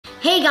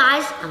Hey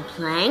guys, I'm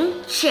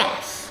playing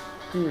chess.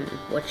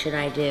 What should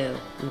I do?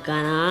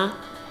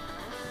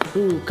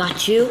 Ooh,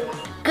 got you.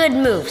 Good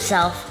move,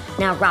 Self.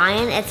 Now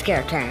Ryan, it's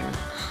your turn.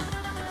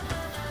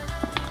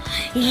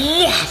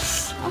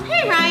 Yes!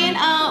 Okay,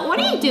 Ryan, what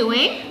are you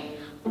doing?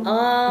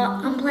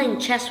 I'm playing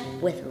chess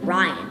with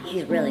Ryan.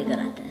 He's really good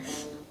at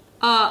this.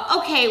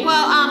 Okay,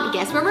 well,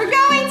 guess where we're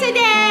going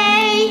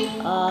today?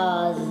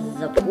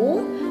 The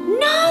pool?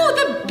 No,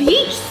 the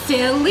beach,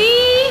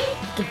 silly!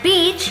 The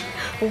beach?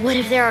 What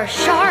if there are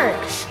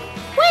sharks?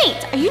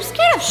 Wait, are you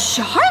scared of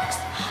sharks?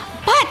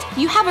 But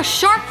you have a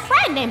shark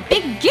friend named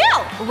Big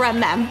Gil,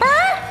 remember?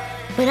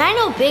 But I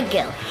know Big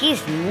Gil.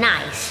 He's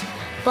nice.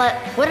 But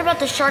what about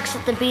the sharks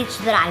at the beach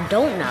that I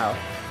don't know?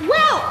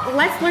 Well,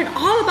 let's learn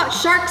all about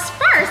sharks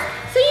first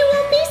so you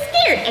won't be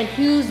scared. And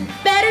who's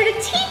better to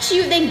teach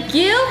you than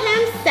Gil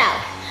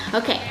himself?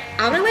 Okay,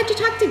 I'm gonna let you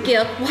talk to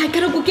Gil. Well, I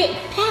gotta go get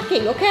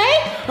packing,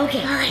 okay?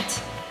 Okay. All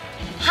right.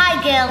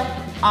 Hi,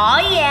 Gil. Oh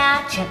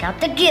yeah, check out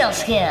the Gil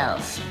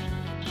skills.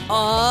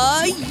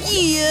 Aw,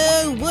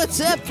 yeah! What's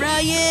up,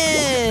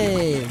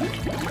 Ryan?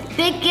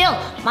 Big Gil,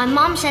 my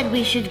mom said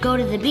we should go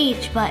to the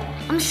beach, but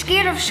I'm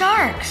scared of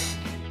sharks.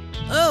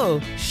 Oh,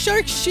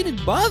 sharks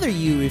shouldn't bother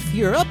you if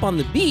you're up on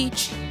the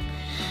beach.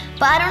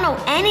 But I don't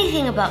know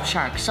anything about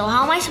sharks, so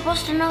how am I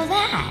supposed to know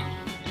that?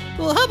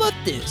 Well, how about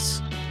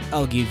this?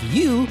 I'll give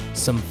you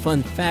some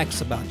fun facts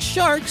about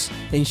sharks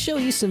and show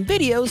you some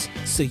videos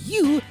so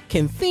you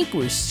can think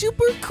we're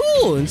super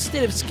cool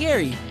instead of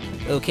scary,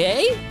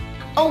 okay?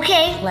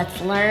 Okay, let's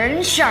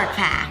learn shark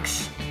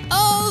facts.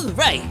 All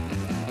right.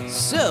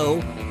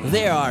 So,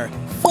 there are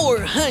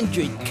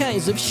 400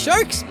 kinds of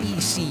shark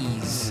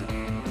species.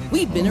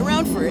 We've been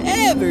around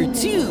forever,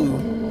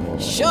 too.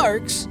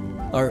 Sharks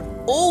are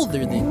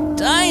older than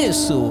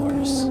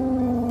dinosaurs.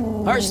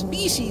 Our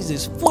species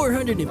is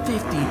 450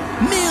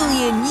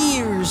 million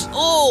years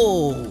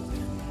old.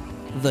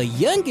 The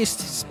youngest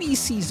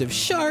species of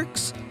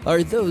sharks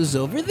are those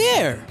over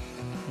there,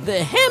 the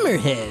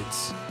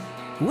hammerheads,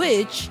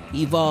 which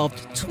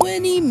evolved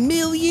 20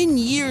 million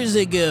years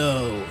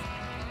ago.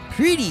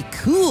 Pretty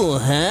cool,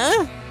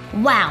 huh?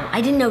 Wow,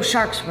 I didn't know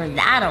sharks were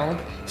that old,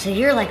 so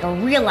you're like a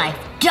real-life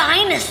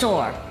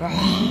dinosaur.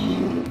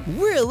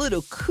 We're a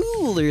little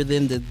cooler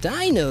than the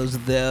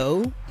dinos,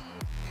 though.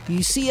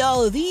 You see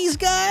all of these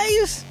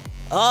guys?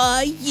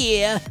 Aw,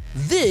 yeah,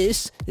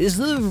 this is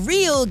the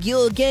real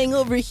Gil gang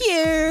over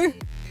here.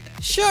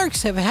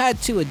 Sharks have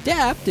had to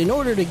adapt in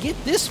order to get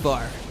this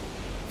far.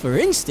 For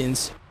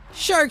instance,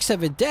 sharks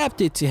have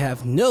adapted to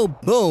have no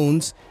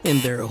bones in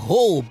their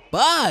whole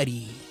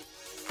body.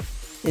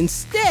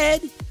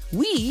 Instead,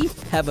 we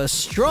have a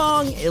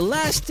strong,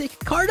 elastic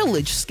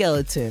cartilage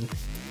skeleton.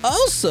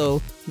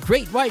 Also,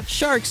 great white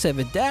sharks have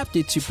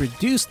adapted to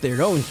produce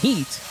their own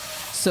heat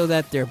so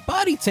that their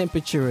body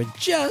temperature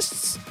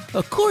adjusts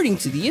according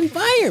to the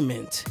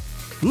environment.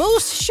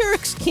 Most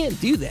sharks can't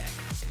do that.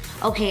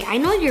 Okay, I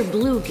know you're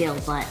blue, Gil,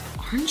 but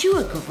aren't you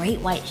a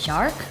great white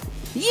shark?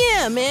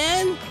 Yeah,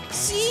 man.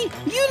 See,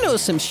 you know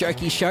some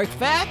sharky shark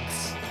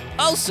facts.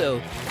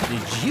 Also,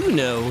 did you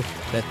know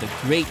that the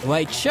great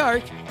white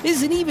shark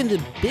isn't even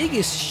the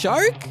biggest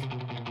shark?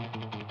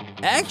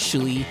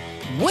 Actually,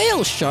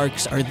 whale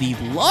sharks are the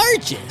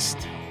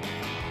largest.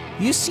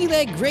 You see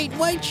that great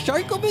white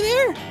shark over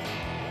there?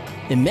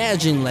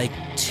 Imagine like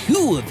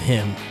 2 of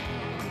him.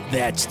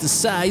 That's the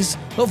size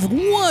of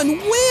 1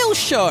 whale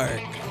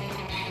shark.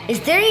 Is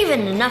there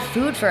even enough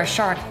food for a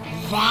shark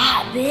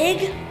that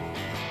big?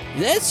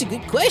 That's a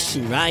good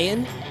question,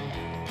 Ryan.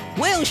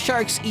 Whale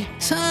sharks eat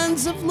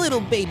tons of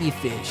little baby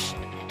fish,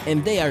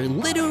 and they are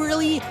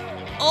literally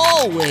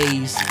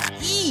always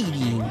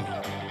eating.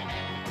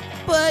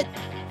 But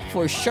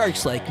for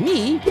sharks like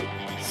me,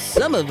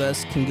 some of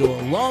us can go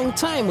a long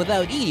time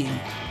without eating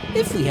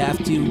if we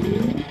have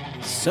to.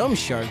 Some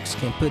sharks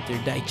can put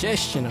their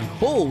digestion on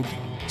hold,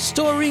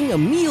 storing a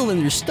meal in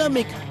their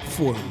stomach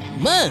for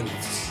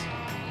months.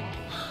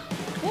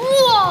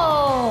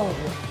 Whoa!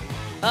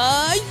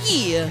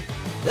 Yeah.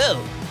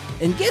 Oh,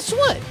 and guess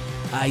what?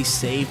 I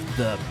saved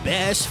the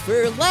best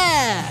for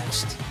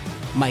last.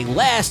 My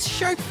last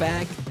shark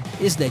fact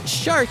is that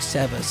sharks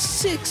have a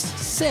 6th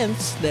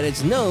sense that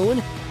is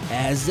known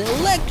as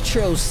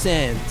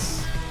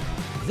electrosense.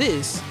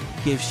 This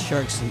gives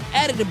sharks an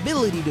added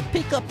ability to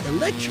pick up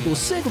electrical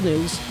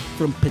signals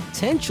from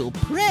potential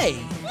prey.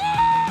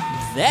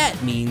 That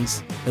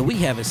means that we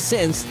have a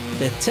sense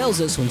that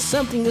tells us when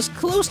something is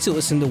close to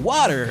us in the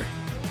water,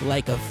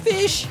 like a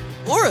fish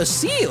or a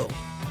seal.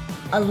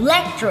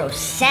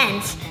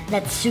 Electrosense?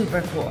 That's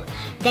super cool.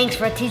 Thanks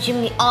for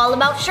teaching me all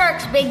about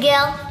sharks, Big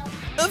Gil.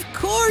 Of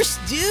course,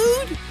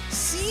 dude.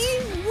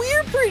 See,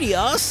 we're pretty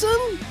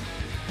awesome.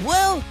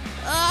 Well,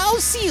 I'll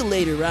see you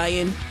later,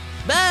 Ryan.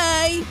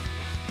 Bye.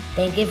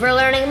 Thank you for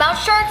learning about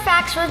shark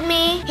facts with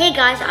me. Hey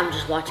guys, I'm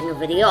just watching a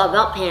video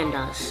about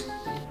pandas.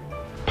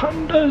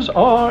 Pandas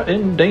are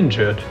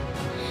endangered.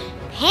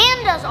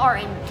 Pandas are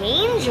in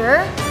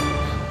danger?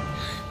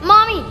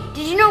 Mommy,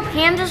 did you know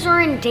pandas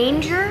are in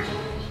danger?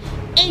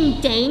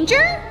 In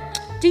danger?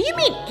 Do you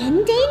mean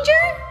in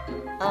danger?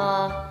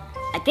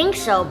 I think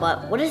so,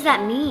 but what does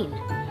that mean?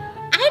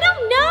 I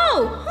don't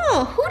know.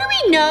 Huh, who do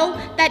we know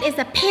that is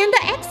a panda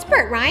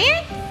expert,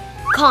 Ryan?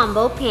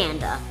 Combo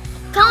Panda.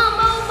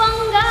 Combo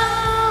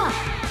Bunga!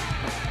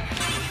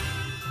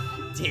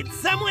 Did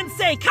someone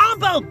say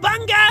Combo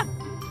Bunga?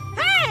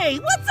 Hey,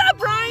 what's up,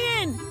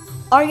 Ryan?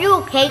 Are you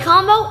okay,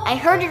 Combo? I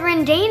heard you're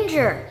in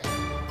danger.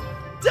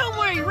 Don't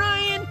worry,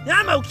 Ryan.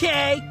 I'm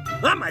okay.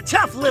 I'm a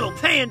tough little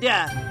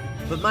panda.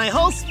 But my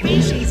whole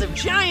species of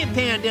giant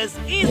pandas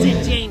is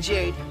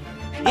endangered.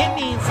 It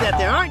means that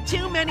there aren't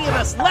too many of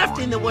us left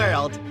in the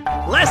world.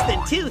 Less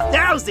than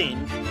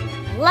 2,000.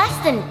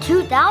 Less than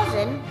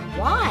 2,000?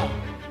 Why?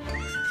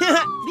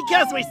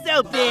 Because we're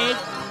so big.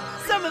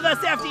 Some of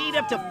us have to eat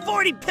up to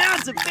 40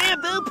 pounds of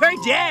bamboo per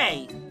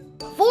day.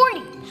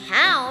 40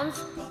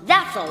 pounds?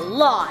 That's a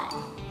lot.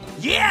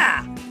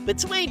 Yeah,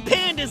 between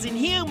pandas and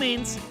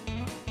humans,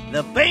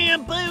 the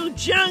bamboo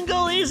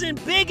jungle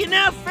isn't big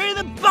enough for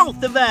the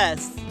both of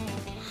us.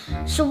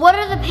 So what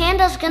are the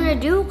pandas gonna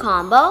do,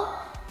 Combo?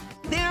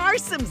 There are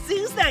some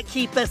zoos that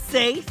keep us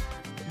safe.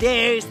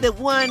 There's the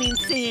one in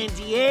San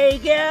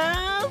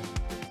Diego.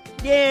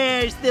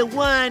 There's the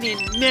one in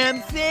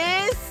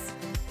Memphis.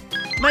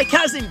 My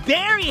cousin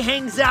Barry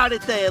hangs out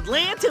at the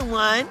Atlanta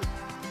one.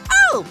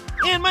 Oh,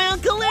 and my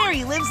Uncle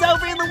Larry lives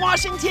over in the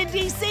Washington,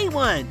 D.C.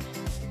 one.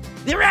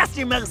 The rest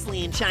are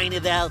mostly in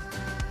China, though.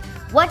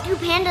 What do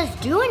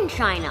pandas do in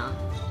China?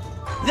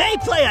 They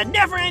play a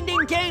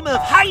never-ending game of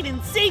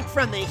hide-and-seek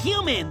from the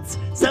humans,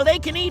 so they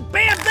can eat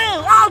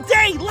bamboo all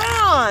day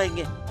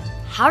long!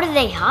 How do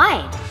they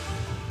hide?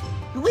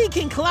 We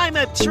can climb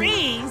up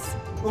trees,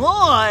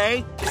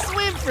 or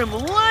swim from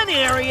one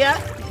area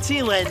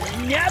to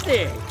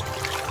another.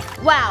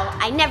 Wow,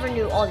 I never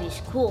knew all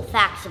these cool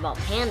facts about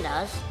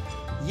pandas.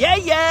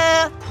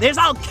 Yeah, there's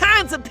all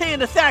kinds of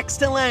panda facts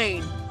to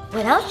learn.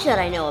 What else should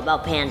I know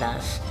about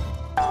pandas?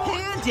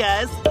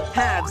 Pandas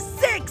have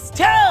 6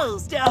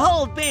 toes to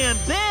hold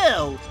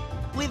bamboo.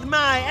 With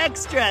my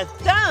extra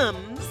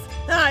thumbs,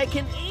 I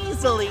can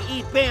easily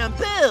eat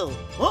bamboo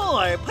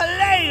or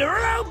play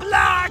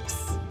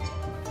Roblox.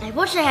 I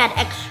wish I had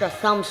extra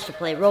thumbs to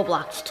play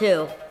Roblox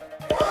too.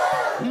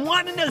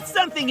 Want to know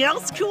something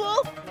else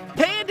cool?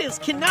 Pandas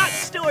cannot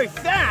store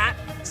fat,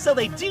 so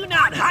they do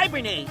not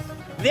hibernate.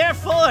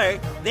 Therefore,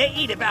 they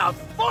eat about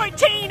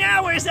 14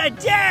 hours a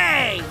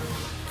day.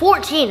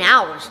 14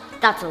 hours?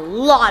 That's a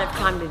lot of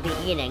time to be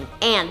eating,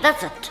 and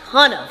that's a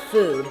ton of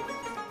food.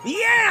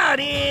 Yeah, it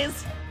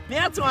is.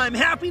 That's why I'm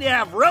happy to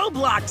have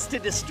Roblox to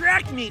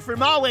distract me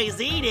from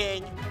always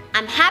eating.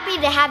 I'm happy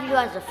to have you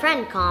as a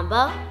friend,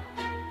 Combo.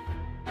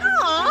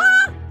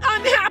 Aww,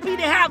 I'm happy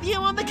to have you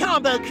on the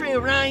Combo crew,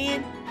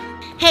 Ryan.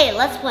 Hey,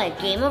 let's play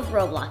a game of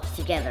Roblox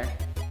together.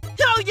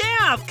 Oh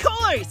yeah, of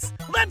course.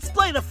 Let's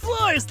play the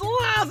floor is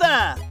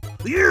lava.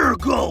 You're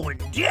going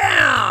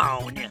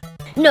down.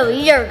 No,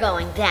 you're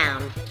going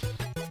down.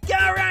 Go,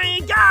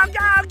 Ryan, go,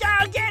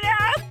 get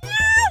up!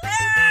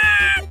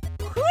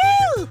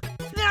 Whew!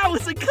 That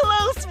was a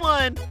close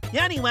one.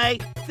 Anyway,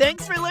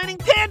 thanks for learning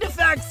panda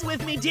facts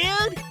with me,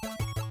 dude.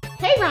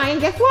 Hey Ryan,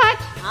 guess what?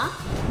 Huh?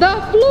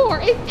 The floor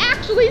is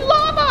actually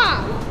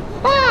lava!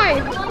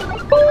 5,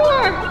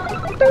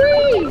 4, 3,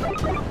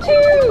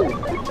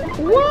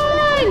 2,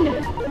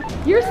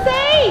 1! You're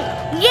safe!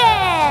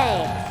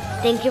 Yay!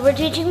 Thank you for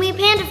teaching me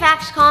panda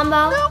facts,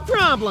 Combo. No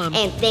problem.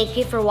 And thank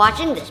you for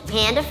watching this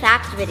panda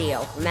facts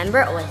video.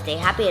 Remember, always stay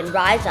happy and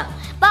rise up.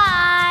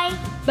 Bye!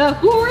 The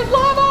floor is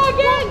lava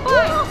again!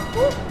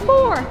 5,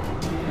 4,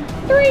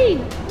 3,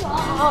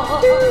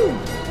 2,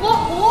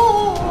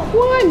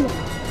 1.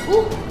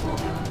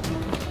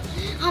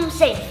 I'm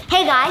safe.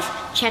 Hey guys,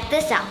 check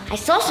this out. I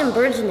saw some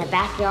birds in the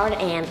backyard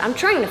and I'm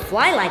trying to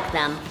fly like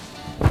them.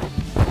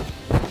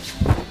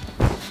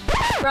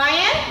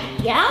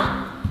 Ryan?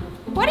 Yeah?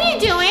 What are you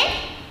doing?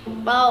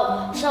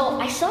 Oh, so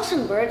I saw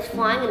some birds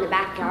flying in the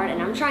backyard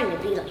and I'm trying to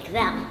be like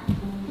them.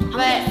 I'm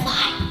gonna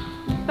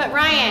fly. But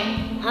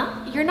Ryan, Huh?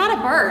 you're not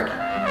a bird.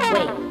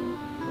 Wait,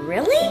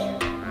 really?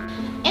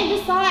 And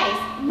besides,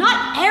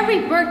 not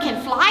every bird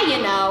can fly,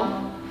 you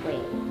know.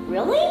 Wait,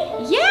 really?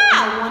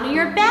 Yeah, one of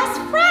your best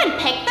friend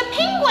picked the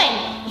penguin.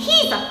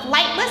 He's a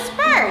flightless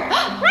bird.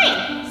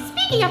 Ryan,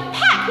 speaking of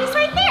Peck, he's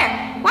right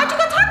there. Why don't you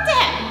go talk to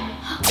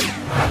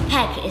him?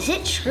 Heck, is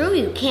it true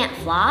you can't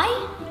fly?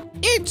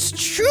 It's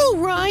true,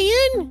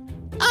 Ryan.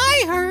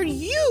 I heard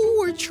you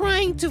were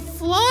trying to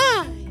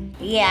fly.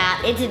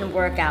 Yeah, it didn't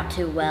work out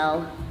too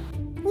well.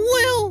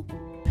 Well,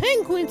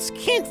 penguins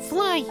can't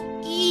fly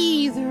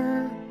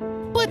either.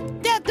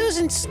 But that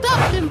doesn't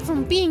stop them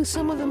from being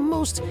some of the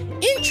most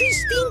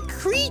interesting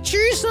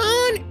creatures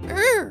on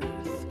Earth.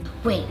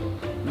 Wait,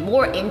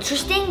 More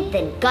interesting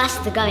than Gus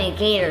the Gummy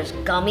Gator's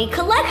gummy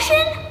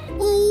collection?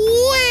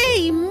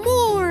 way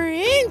more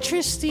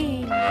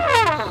interesting.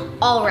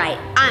 All right,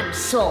 I'm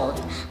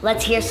sold.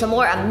 Let's hear some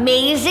more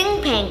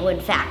amazing penguin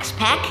facts,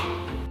 Peck.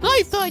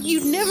 I thought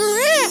you'd never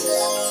ask.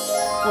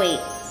 Wait,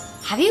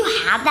 have you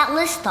had that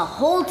list the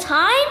whole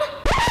time?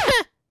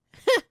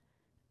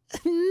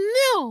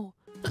 No.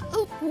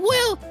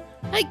 Well,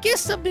 I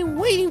guess I've been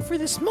waiting for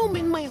this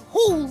moment my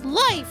whole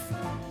life.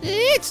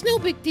 It's no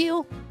big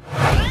deal.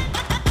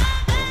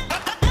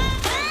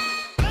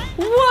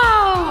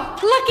 Whoa!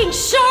 Looking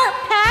sharp,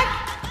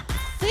 Peck!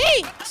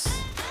 Thanks!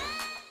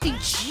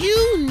 Did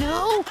you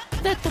know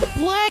that the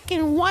black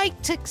and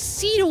white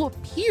tuxedo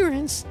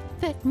appearance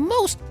that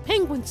most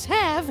penguins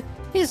have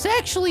is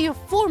actually a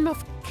form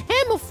of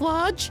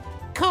camouflage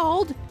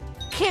called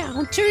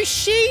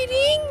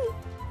countershading?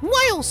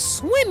 While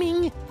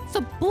swimming,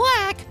 the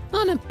black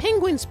on a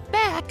penguin's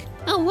back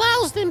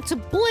allows them to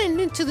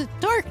blend into the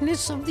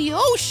darkness of the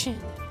ocean,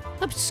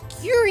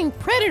 obscuring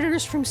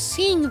predators from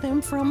seeing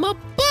them from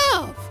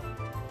above.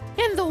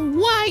 And the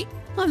white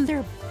on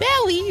their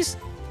bellies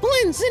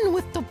blends in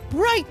with the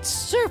bright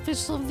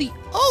surface of the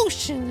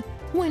ocean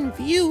when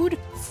viewed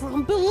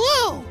from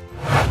below.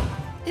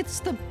 It's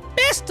the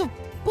best of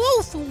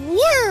both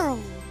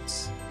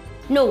worlds.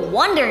 No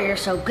wonder you're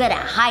so good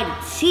at hide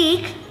and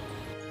seek.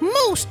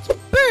 Most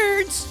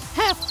birds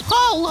have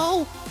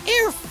hollow,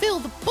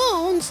 air-filled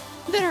bones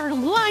that are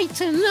light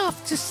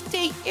enough to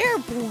stay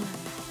airborne.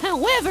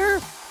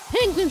 However,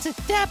 penguins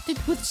adapted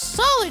with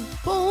solid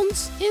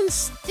bones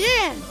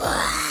instead.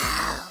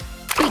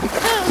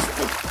 Because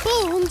the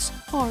bones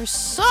are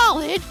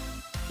solid,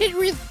 it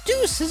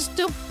reduces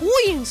the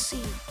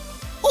buoyancy,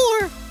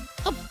 or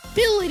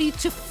ability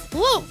to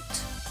float,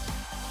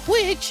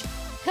 which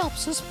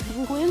helps us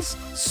penguins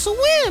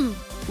swim.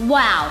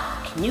 Wow,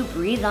 can you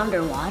breathe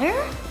underwater?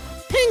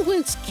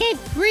 Penguins can't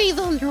breathe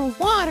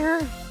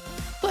underwater,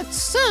 but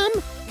some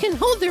can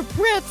hold their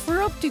breath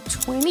for up to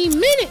 20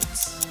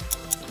 minutes.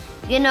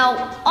 You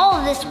know, all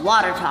of this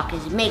water talk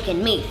is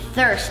making me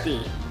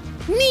thirsty.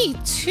 Me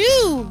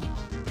too.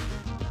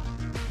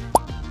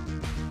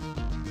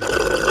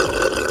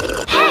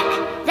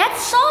 Heck,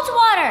 that's salt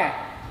water!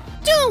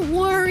 Don't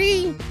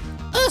worry.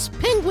 Us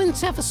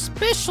penguins have a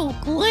special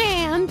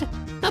gland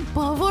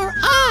above our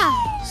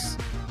eyes.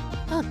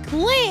 A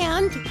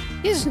gland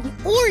is an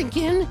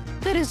organ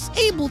that is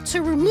able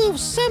to remove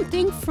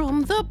something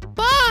from the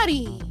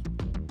body.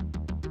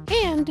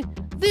 And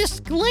this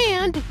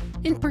gland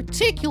in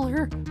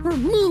particular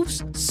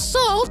removes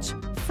salt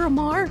from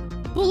our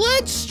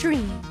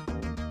bloodstream.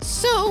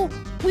 So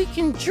we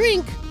can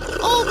drink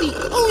all the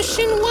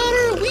ocean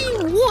water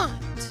we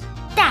want.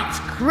 That's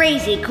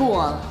crazy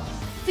cool.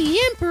 The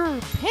emperor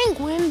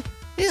penguin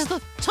is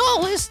the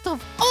tallest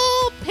of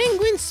all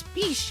penguin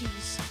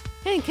species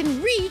and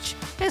can reach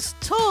as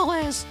tall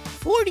as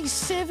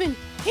 47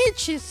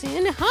 inches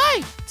in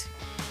height.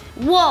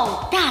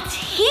 Whoa, that's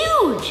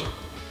huge!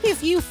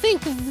 If you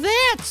think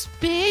that's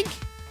big,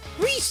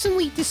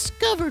 recently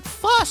discovered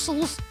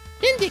fossils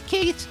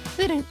indicate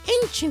that an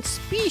ancient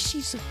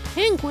species of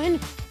penguin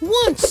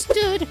once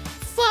stood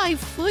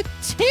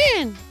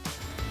 5'10".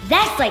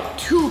 That's like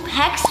 2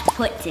 pecks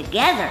put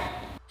together.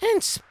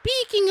 And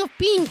speaking of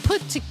being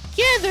put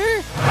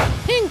together,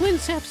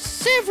 penguins have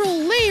several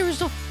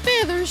layers of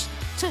feathers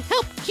to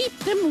help keep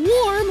them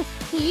warm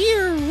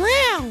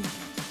year-round.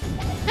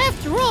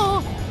 After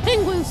all,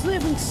 penguins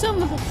live in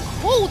some of the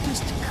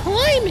coldest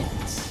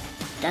climates.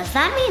 Does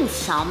that mean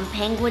some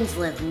penguins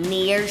live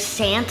near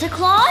Santa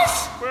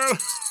Claus? Well,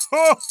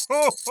 ho,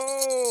 ho,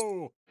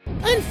 ho!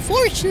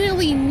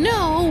 Unfortunately,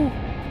 no.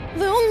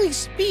 The only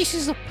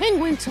species of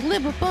penguin to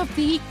live above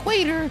the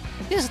equator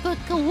is the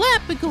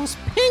Galapagos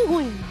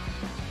penguin.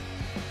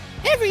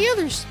 Every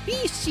other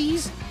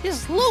species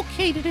is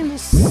located in the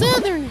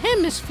southern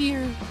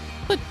hemisphere,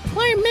 but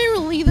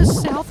primarily the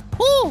South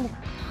Pole.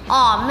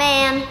 Aw,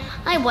 man,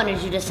 I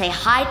wanted you to say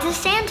hi to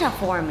Santa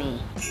for me.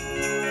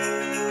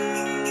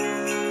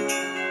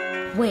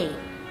 Wait,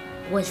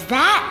 was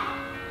that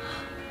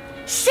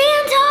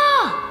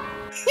Santa?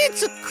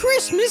 It's a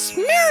Christmas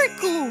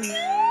miracle!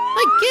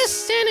 I guess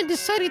Santa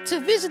decided to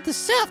visit the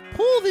South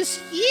Pole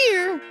this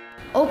year.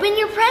 Open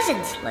your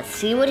presents. Let's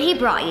see what he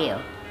brought you.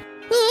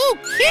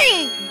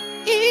 Okay,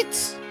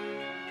 it's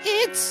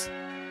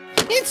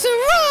a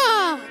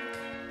rock.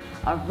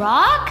 A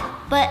rock?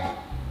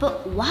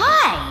 But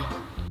why?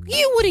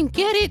 You wouldn't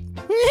get it.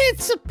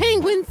 It's a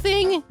penguin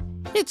thing.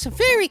 It's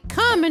very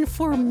common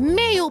for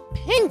male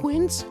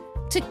penguins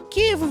to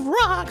give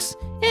rocks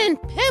and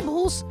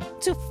pebbles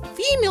to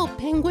female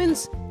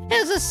penguins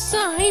as a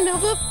sign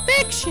of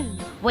affection.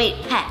 Wait,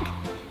 Peck,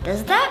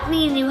 does that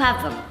mean you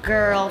have a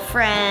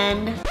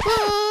girlfriend?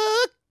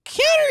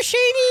 Counter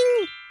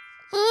shading.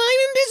 I'm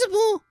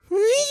invisible.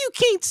 You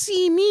can't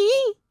see me.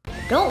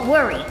 Don't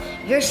worry,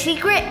 your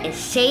secret is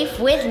safe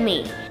with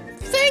me.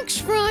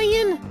 Thanks,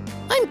 Ryan.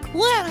 I'm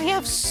glad I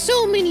have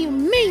so many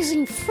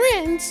amazing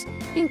friends,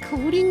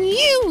 including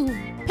you.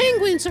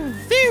 Penguins are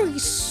very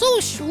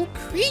social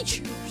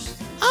creatures,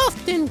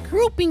 often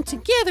grouping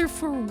together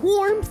for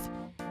warmth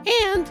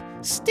and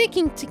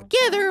sticking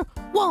together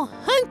while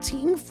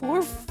hunting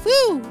for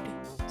food.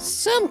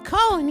 Some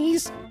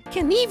colonies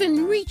can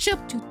even reach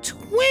up to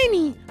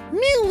 20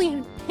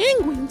 million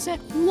penguins at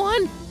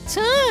one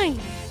time.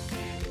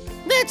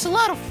 That's a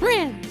lot of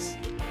friends.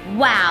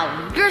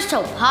 Wow, you're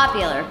so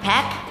popular,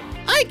 Peck.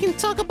 I can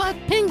talk about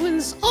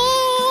penguins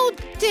all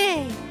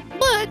day,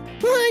 but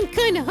I'm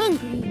kinda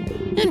hungry,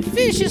 and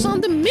fish is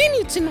on the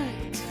menu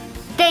tonight.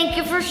 Thank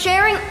you for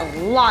sharing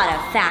a lot of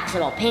facts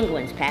about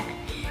penguins, Peck.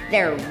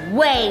 They're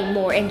way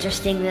more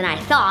interesting than I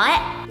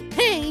thought.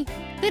 Hey,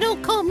 they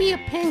don't call me a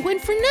penguin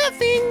for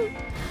nothing.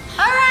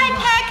 All right,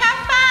 Peck,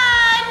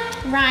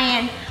 have fun.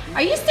 Ryan,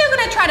 are you still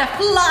gonna try to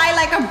fly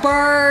like a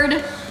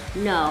bird?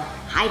 No,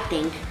 I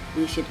think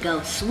we should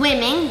go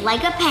swimming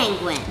like a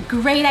penguin.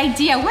 Great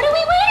idea. What are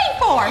we waiting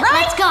for,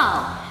 right? Let's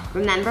go.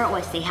 Remember,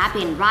 always stay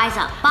happy and rise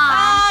up.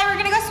 Bye. Bye. We're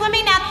gonna go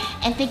swimming now.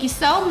 And thank you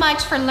so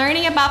much for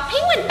learning about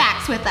penguin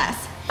facts with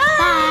us. Bye.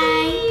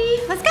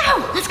 Bye. Let's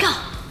go. Let's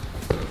go.